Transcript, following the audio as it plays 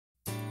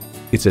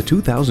It's a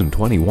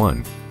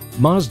 2021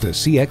 Mazda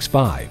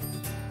CX-5.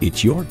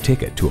 It's your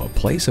ticket to a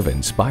place of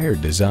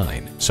inspired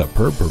design,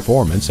 superb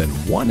performance, and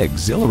one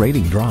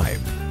exhilarating drive.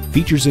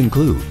 Features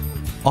include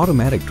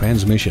automatic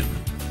transmission,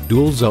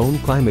 dual zone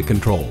climate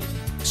control,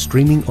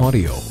 streaming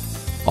audio,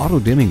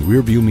 auto-dimming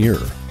rearview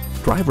mirror,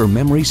 driver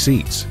memory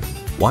seats,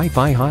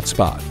 Wi-Fi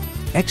hotspot,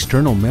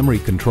 external memory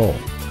control,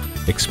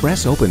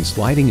 express open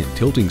sliding and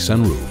tilting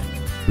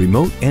sunroof,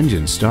 remote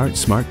engine start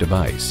smart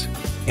device,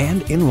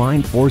 and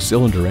inline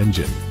 4-cylinder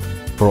engine.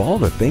 For all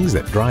the things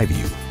that drive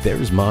you,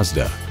 there's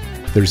Mazda.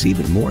 There's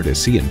even more to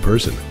see in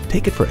person.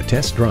 Take it for a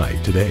test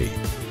drive today.